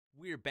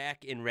We're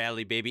back in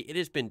rally, baby. It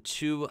has been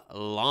too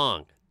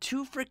long.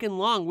 Too freaking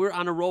long. We're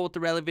on a roll with the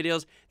rally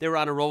videos. They were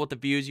on a roll with the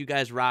views. You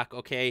guys rock,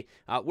 okay?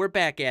 We're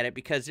back at it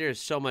because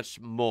there's so much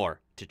more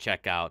to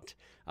check out,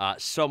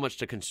 so much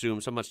to consume,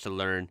 so much to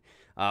learn.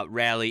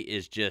 Rally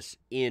is just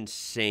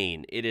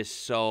insane. It is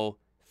so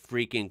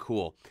freaking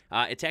cool.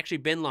 It's actually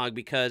been long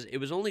because it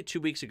was only 2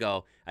 weeks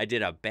ago I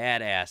did a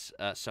badass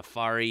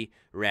safari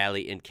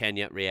rally in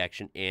Kenya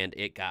reaction, and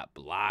it got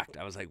blocked.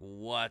 I was like,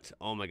 what?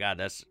 Oh my god,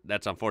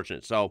 that's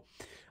unfortunate. So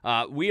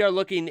we are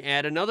looking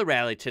at another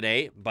rally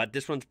today, but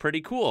this one's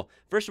pretty cool.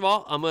 First of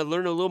all, I'm going to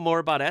learn a little more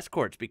about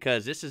Escorts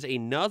because this is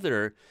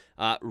another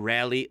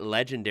rally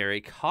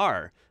legendary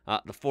car,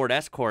 the Ford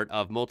Escort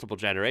of multiple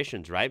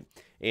generations, right?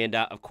 And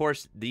of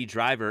course, the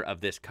driver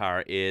of this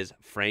car is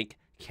Frank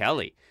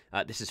Kelly.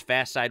 This is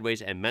fast,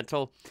 sideways, and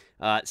mental.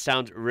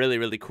 Sounds really,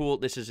 really cool.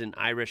 This is an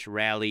Irish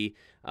rally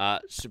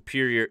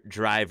superior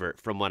driver,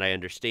 from what I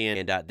understand.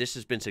 And this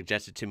has been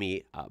suggested to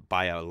me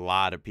by a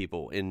lot of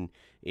people in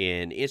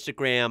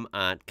Instagram,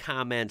 on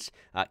comments,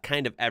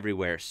 kind of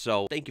everywhere.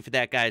 So thank you for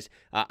that, guys.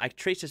 I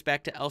traced this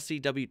back to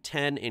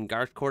LCW10 and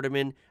Garth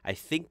Quarterman, I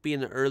think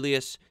being the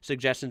earliest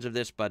suggestions of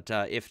this, but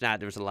if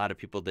not, there was a lot of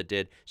people that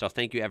did. So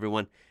thank you,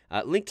 everyone.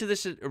 Link to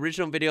this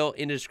original video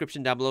in the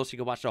description down below so you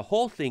can watch the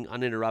whole thing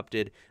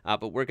uninterrupted.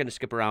 But we're going to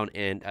skip around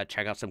and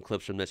check out some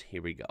clips from this.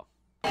 Here we go.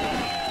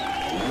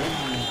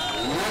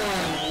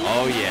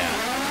 Oh, yeah.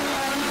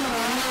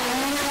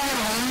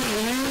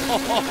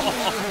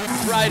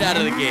 Right out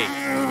of the gate.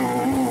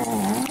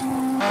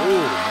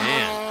 Oh,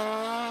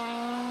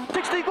 man.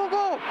 60, go,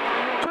 go.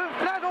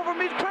 Flat over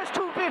mid crest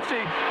 250.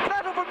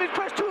 Flat over mid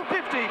crest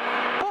 250.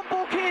 Bump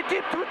okay,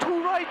 dip to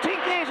 2 right,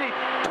 think 80.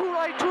 2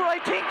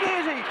 right, think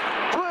 80.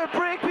 Try a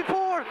break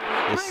before.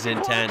 This is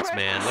intense,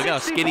 man. Look how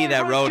skinny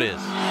that road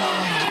is.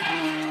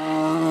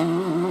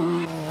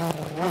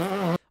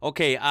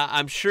 Okay,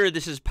 I'm sure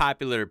this is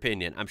popular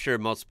opinion. I'm sure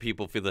most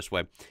people feel this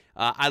way.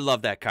 I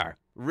love that car.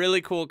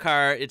 Really cool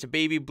car. It's a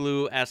baby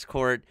blue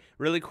Escort.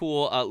 Really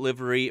cool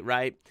livery,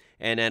 right?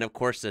 And then, of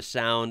course, the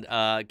sound.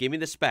 Give me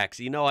the specs.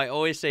 You know, I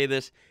always say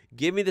this.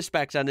 Give me the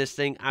specs on this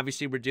thing.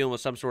 Obviously, we're dealing with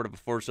some sort of a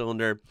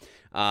 4-cylinder,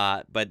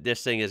 but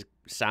this thing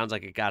sounds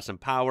like it got some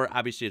power.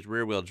 Obviously, it's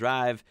rear-wheel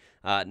drive,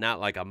 not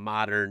like a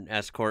modern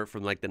Escort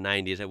from like the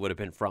 90s. It would have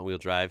been front-wheel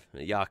drive.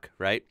 Yuck,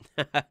 right?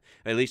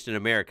 At least in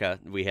America,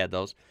 we had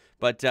those.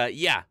 But,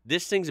 yeah,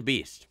 this thing's a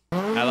beast.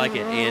 I like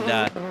it.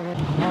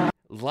 And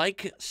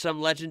like some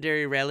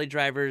legendary rally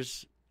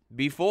drivers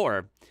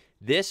before,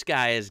 this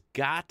guy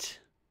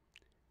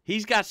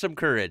he's got some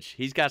courage.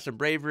 He's got some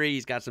bravery.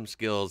 He's got some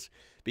skills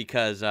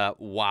because,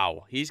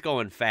 wow, he's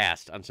going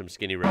fast on some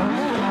skinny roads. Blue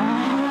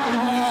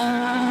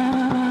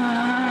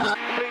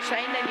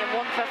sign, then you're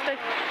 150.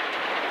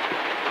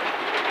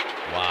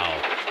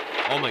 Wow.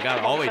 Oh, my God,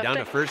 all the way down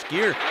to first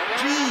gear.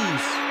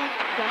 Jeez.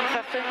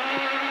 150.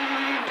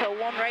 To 1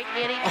 right,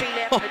 83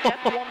 left, the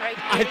dip, 1 right.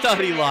 I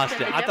thought he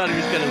lost it. I thought he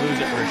was going to lose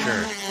it for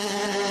sure.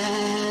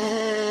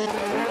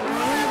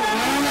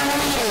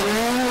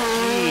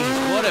 Jeez,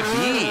 what a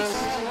beast.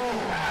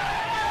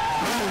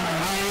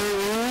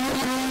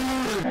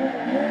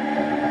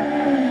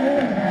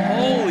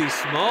 Holy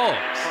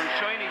smokes.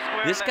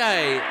 This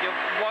guy.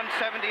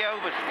 170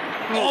 over.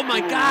 Oh my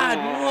God.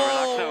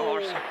 Whoa.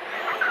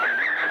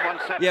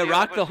 Yeah,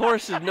 Rock the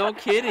Horse is no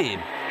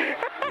kidding.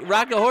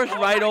 Rock the Horse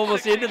right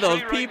almost into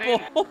those people.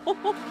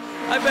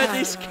 I bet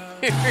they scared.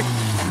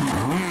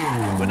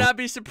 Would not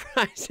be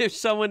surprised if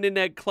someone in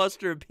that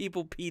cluster of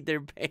people peed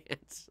their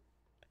pants.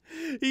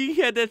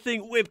 He had that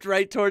thing whipped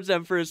right towards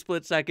them for a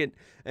split second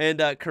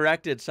and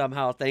corrected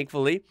somehow,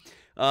 thankfully.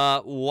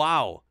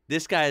 Wow.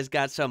 This guy has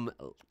got some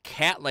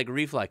cat-like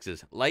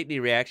reflexes.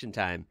 Lightning reaction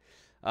time.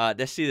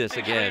 Let's see this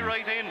again.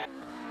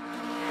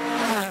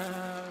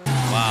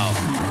 Wow.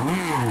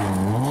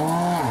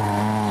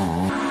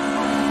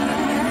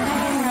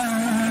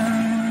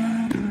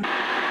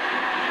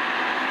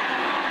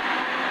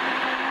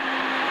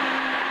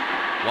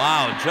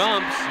 Wow,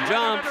 jumps.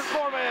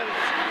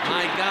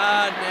 My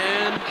God,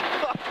 man.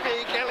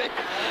 Okay, Kelly.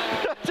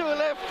 To a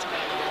left.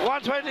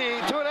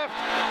 120, to a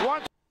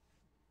left.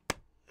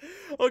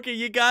 Okay,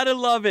 you gotta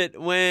love it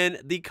when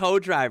the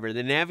co-driver,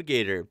 the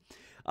navigator,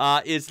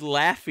 is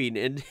laughing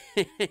and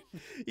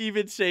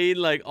even saying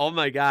like, oh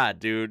my God,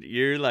 dude,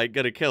 you're like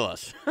gonna kill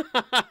us.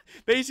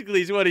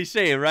 Basically is what he's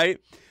saying,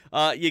 right?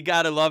 You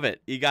gotta love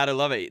it. You gotta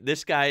love it.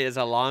 This guy is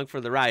along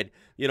for the ride.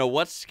 You know,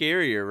 what's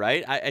scarier,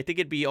 right? I think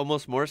it'd be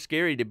almost more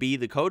scary to be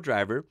the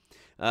co-driver,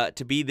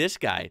 to be this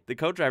guy, the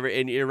co-driver,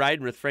 and you're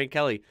riding with Frank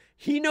Kelly.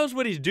 He knows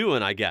what he's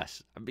doing, I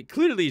guess. I mean,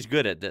 clearly he's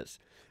good at this.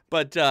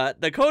 But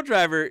the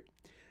co-driver,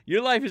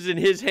 your life is in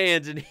his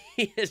hands, and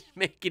he is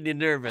making you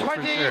nervous,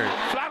 20, for sure.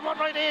 flat 1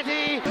 right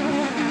 80.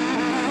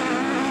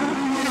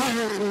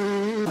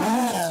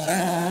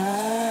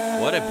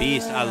 What a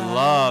beast. I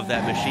love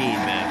that machine,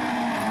 man.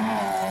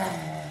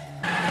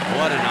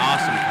 What an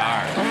awesome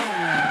car.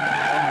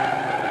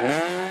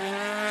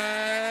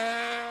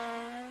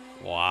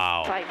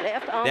 Wow. Five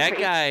left, That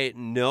guy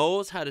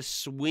knows how to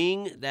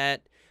swing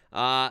that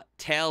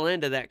tail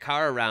end of that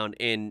car around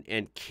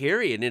and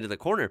carry it into the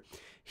corner.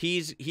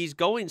 He's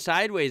going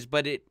sideways,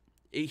 but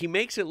he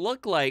makes it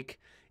look like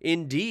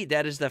indeed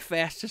that is the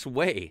fastest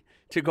way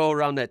to go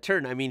around that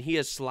turn. I mean, he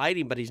is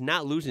sliding, but he's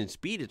not losing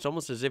speed. It's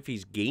almost as if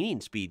he's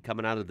gaining speed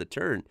coming out of the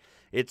turn.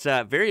 It's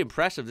very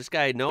impressive. This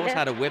guy knows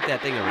how to whip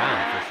that thing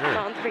around, for sure.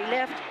 On 3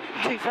 left,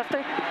 250.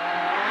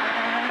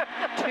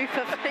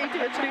 250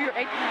 to 2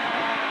 right.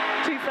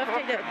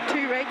 250 to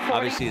 2 right, 40.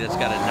 Obviously, that's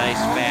got a nice,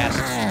 fast,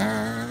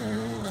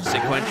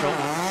 sequential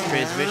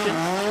transmission.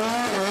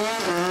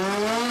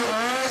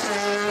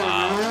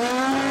 Wow.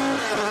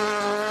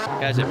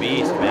 Guy's a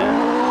beast,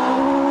 man.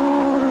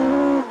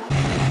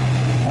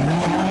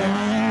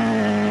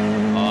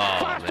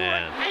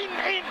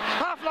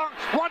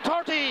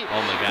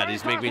 Oh my God,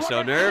 he's making me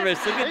so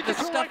nervous. Look at the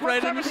stuff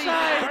right on the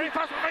side. Very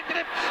fast,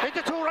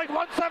 into 2 right,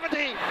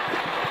 170.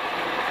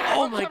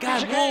 Oh my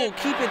God, whoa,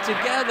 keep it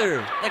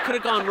together. That could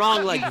have gone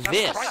wrong like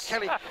this.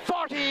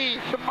 40, you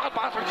mad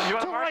bastard.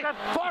 2 right,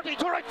 40,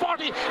 2 right,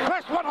 40,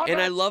 press 100.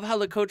 And I love how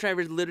the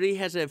co-driver literally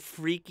has a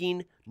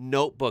freaking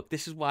notebook.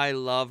 This is why I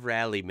love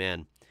rally,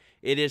 man.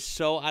 It is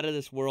so out of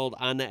this world,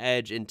 on the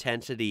edge,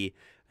 intensity,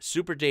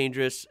 super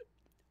dangerous,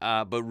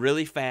 but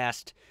really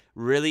fast,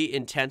 really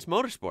intense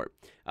motorsport.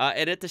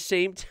 And at the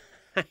same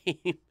time,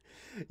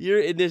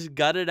 you're in this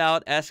gutted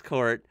out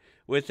Escort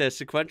with a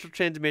sequential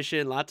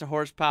transmission, lots of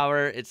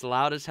horsepower. It's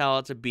loud as hell.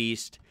 It's a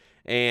beast.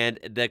 And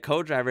the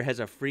co-driver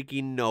has a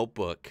freaking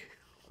notebook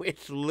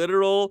with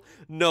literal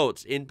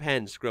notes in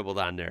pen scribbled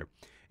on there.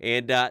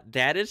 And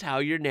that is how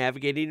you're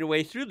navigating your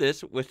way through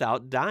this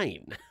without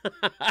dying.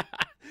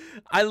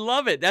 I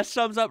love it. That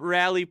sums up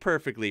rally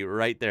perfectly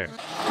right there.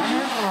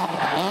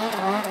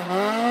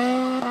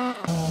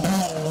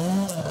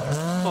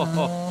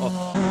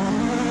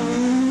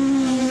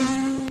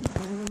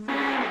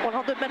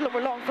 100 middle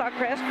over long flat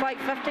crest,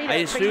 550. I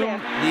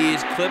assume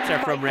these clips are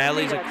from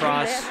rallies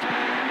across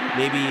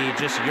maybe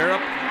just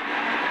Europe.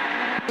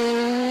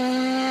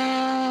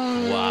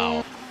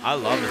 Wow. I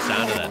love the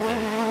sound of that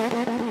thing.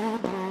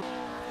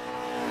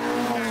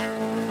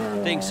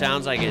 Thing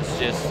sounds like it's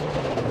just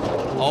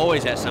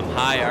always at some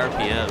high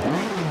RPM.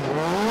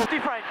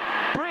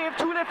 Brave,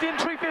 2 left in,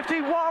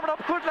 350, warming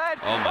up, good lad.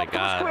 Oh my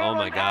God, oh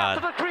my God.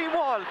 After the green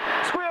wall,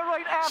 square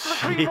right after the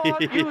green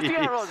wall, use the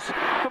arrows.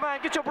 Come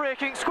on, get your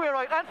braking, square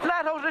right, and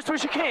flat out this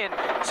which you can.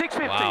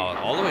 650. Wow,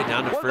 all the way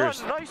down to well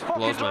first. Nice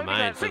blows my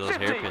mind for those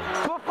hairpins.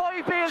 To a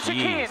 5 bales you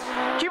can.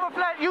 Keep it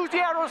flat, use the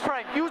arrows,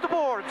 Frank, use the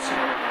boards.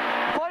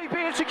 5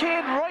 bales you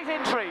can, right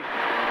entry.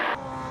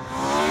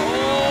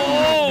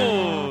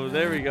 Oh,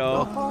 there we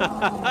go.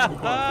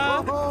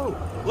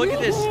 Look at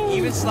this,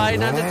 even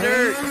sliding on the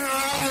dirt.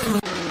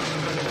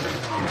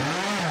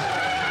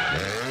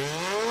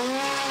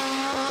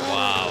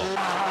 Wow.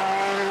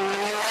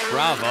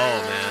 Bravo,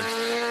 man.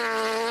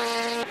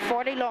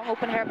 40, long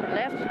open hairpin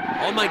left.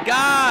 Oh my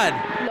God.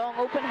 Long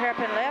open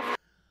hairpin left.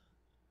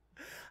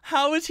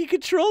 How is he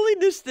controlling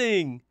this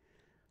thing?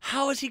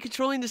 How is he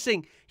controlling this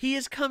thing? He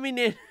is coming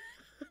in.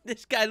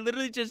 This guy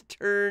literally just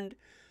turned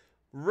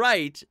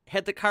right,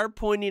 had the car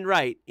pointing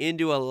right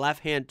into a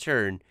left-hand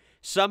turn,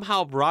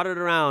 somehow brought it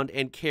around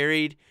and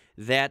carried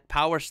that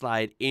power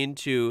slide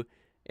into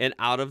and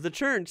out of the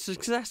turn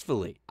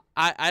successfully.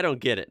 I don't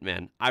get it,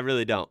 man. I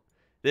really don't.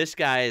 This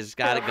guy has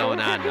got it going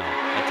on now.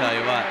 I tell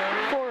you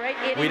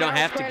what. We don't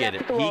have to get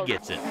it. He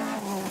gets it.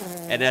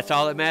 And that's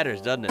all that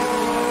matters, doesn't it?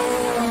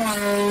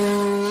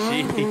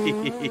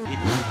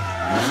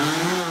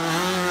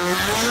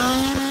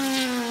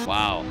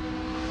 Wow.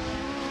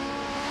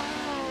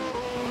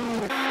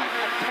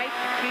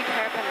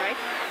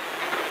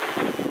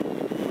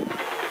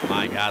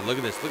 My God, look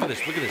at this, look at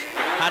this, look at this.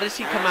 How does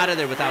he come out of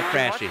there without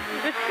crashing?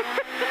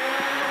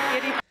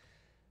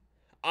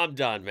 I'm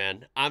done,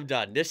 man. I'm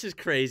done. This is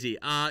crazy.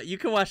 You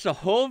can watch the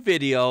whole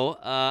video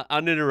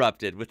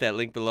uninterrupted with that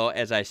link below.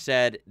 As I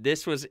said,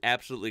 this was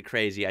absolutely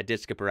crazy. I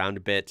did skip around a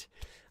bit.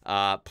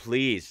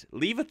 Please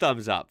leave a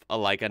thumbs up, a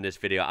like on this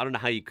video. I don't know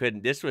how you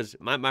couldn't. This was,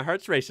 my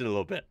heart's racing a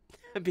little bit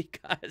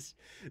because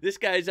this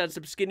guy's on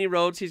some skinny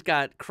roads. He's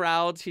got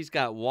crowds. He's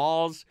got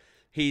walls.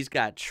 He's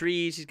got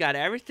trees. He's got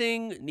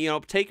everything, you know,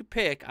 take a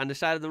pick on the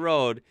side of the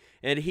road.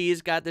 And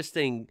he's got this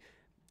thing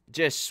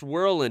just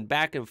swirling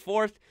back and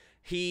forth.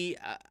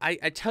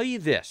 I tell you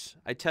this.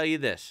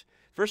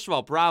 First of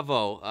all,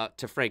 bravo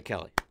to Frank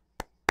Kelly.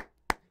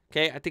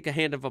 Okay, I think a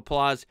hand of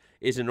applause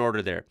is in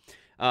order there.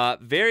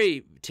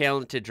 Very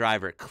talented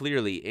driver,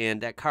 clearly,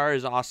 and that car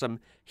is awesome.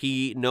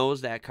 He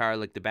knows that car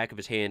like the back of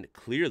his hand,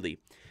 clearly.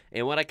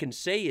 And what I can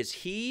say is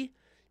he,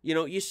 you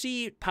know, you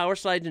see power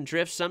slides and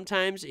drifts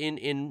sometimes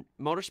in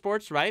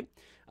motorsports, right?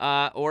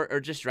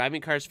 Or just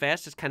driving cars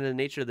fast. It's kind of the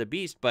nature of the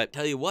beast. But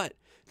tell you what,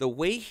 the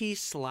way he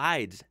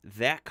slides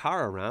that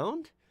car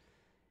around,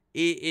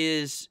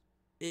 it's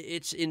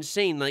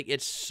insane. Like,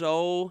 it's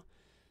so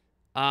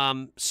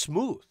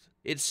smooth.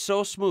 It's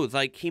so smooth.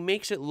 Like, he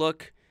makes it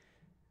look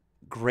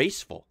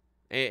graceful.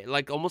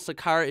 Like, almost the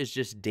car is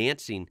just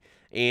dancing.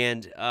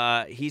 And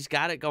he's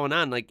got it going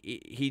on. Like,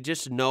 he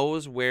just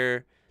knows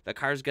where the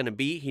car's going to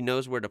be. He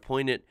knows where to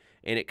point it.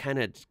 and it kind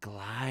of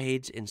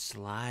glides and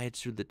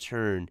slides through the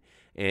turn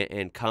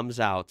and comes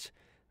out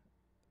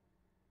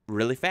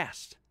really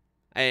fast.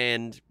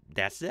 And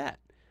that's that.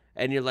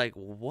 And you're like,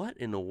 what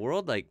in the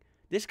world? Like,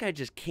 this guy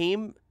just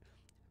came,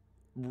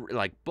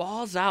 like,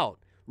 balls out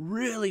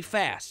really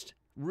fast,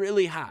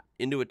 really hot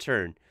into a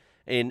turn,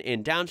 and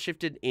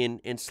downshifted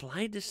and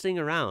slide this thing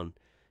around.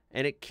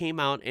 And it came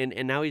out,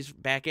 and now he's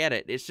back at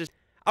it. It's just,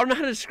 I don't know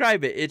how to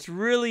describe it. It's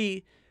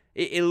really,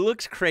 it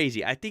looks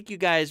crazy. I think you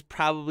guys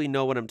probably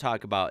know what I'm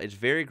talking about. It's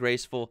very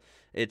graceful.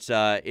 It's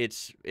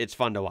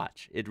fun to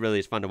watch. It really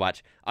is fun to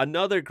watch.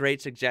 Another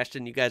great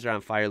suggestion. You guys are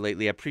on fire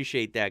lately. I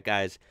appreciate that,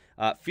 guys.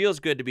 Feels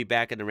good to be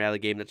back in the rally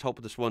game. Let's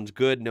hope this one's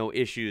good. No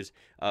issues.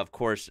 Of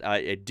course,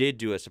 it did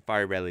do a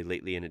safari rally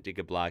lately, and it did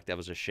get blocked. That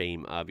was a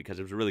shame because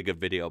it was a really good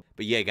video.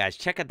 But yeah, guys,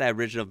 check out that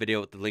original video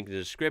with the link in the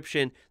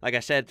description. Like I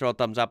said, throw a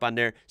thumbs up on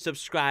there.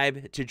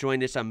 Subscribe to join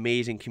this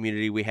amazing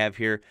community we have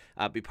here.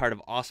 Be part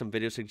of awesome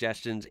video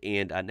suggestions,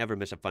 and never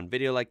miss a fun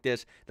video like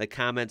this. The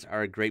comments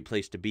are a great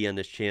place to be on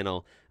this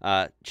channel.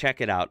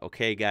 Check it out,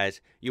 okay, guys?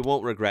 You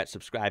won't regret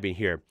subscribing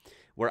here.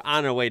 We're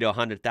on our way to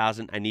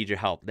 100,000. I need your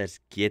help. Let's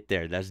get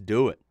there. Let's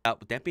do it.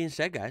 With that being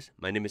said, guys,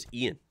 my name is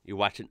Ian. You're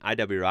watching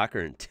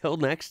IWrocker. Until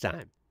next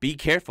time, be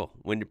careful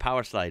when you're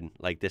power sliding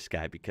like this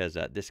guy, because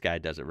this guy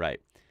does it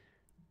right.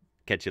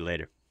 Catch you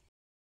later.